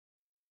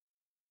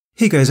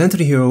Hey guys,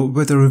 Anthony here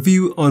with a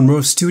review on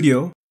Murf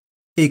Studio,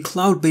 a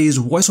cloud-based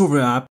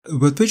voiceover app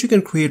with which you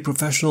can create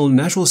professional,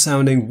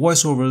 natural-sounding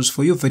voiceovers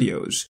for your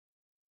videos.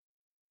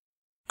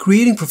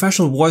 Creating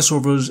professional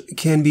voiceovers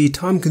can be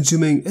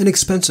time-consuming and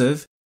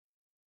expensive,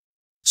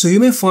 so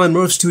you may find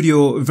Murf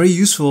Studio very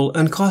useful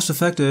and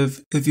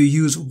cost-effective if you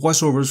use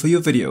voiceovers for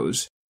your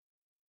videos.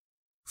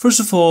 First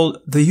of all,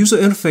 the user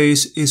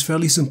interface is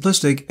fairly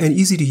simplistic and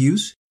easy to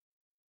use.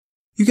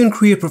 You can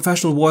create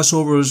professional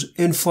voiceovers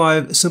in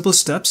 5 simple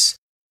steps.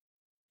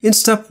 In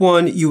step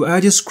 1, you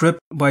add your script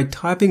by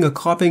typing or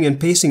copying and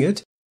pasting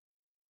it.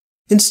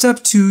 In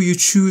step 2, you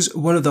choose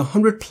one of the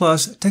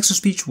 100+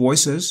 text-to-speech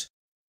voices.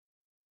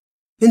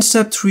 In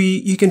step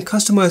 3, you can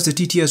customize the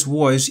TTS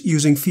voice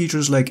using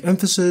features like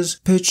emphasis,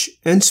 pitch,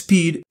 and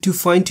speed to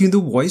fine-tune the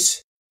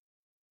voice.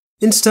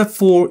 In step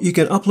 4, you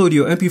can upload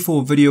your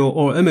MP4 video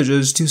or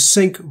images to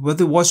sync with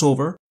the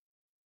voiceover.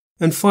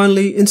 And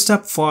finally, in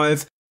step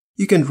 5,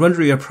 you can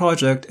render your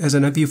project as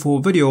an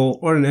MP4 video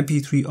or an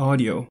MP3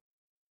 audio.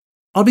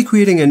 I'll be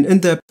creating an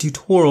in-depth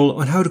tutorial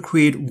on how to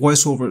create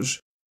voiceovers.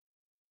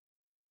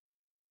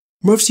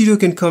 Murf Studio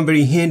can come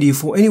very handy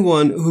for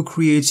anyone who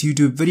creates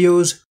YouTube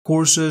videos,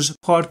 courses,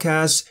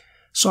 podcasts,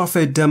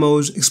 software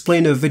demos,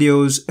 explainer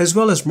videos, as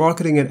well as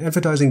marketing and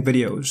advertising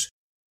videos.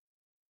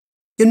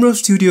 In Murf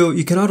Studio,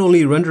 you can not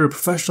only render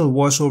professional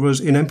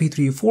voiceovers in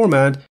MP3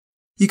 format,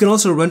 you can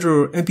also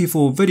render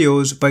MP4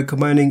 videos by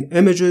combining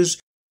images,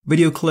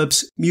 video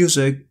clips,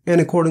 music, and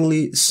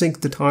accordingly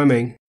sync the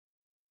timing.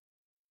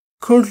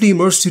 Currently,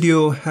 Murf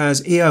Studio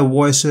has AI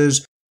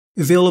voices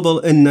available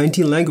in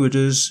 19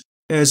 languages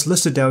as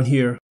listed down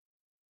here.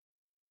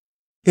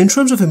 In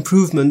terms of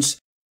improvements,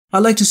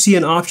 I'd like to see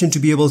an option to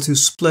be able to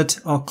split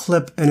or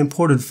clip an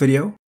imported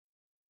video.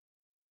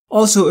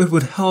 Also, it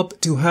would help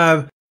to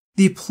have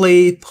the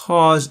play,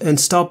 pause,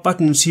 and stop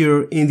buttons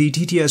here in the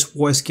TTS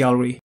voice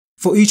gallery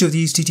for each of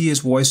these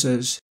TTS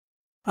voices.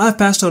 I've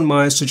passed on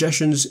my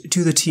suggestions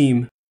to the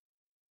team.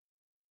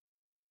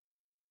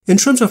 In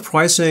terms of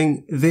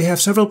pricing, they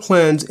have several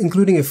plans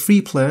including a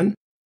free plan,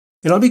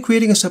 and I'll be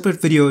creating a separate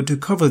video to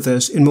cover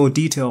this in more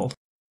detail.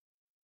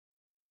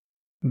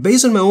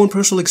 Based on my own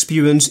personal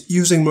experience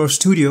using Murf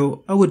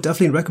Studio, I would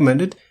definitely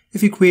recommend it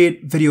if you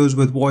create videos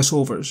with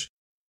voiceovers.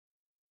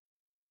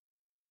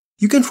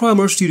 You can try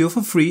Murf Studio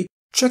for free.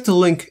 Check the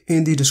link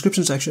in the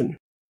description section.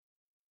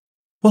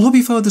 Well, hope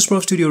you found this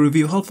Murf Studio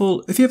review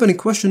helpful. If you have any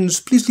questions,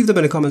 please leave them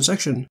in the comment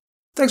section.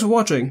 Thanks for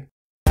watching.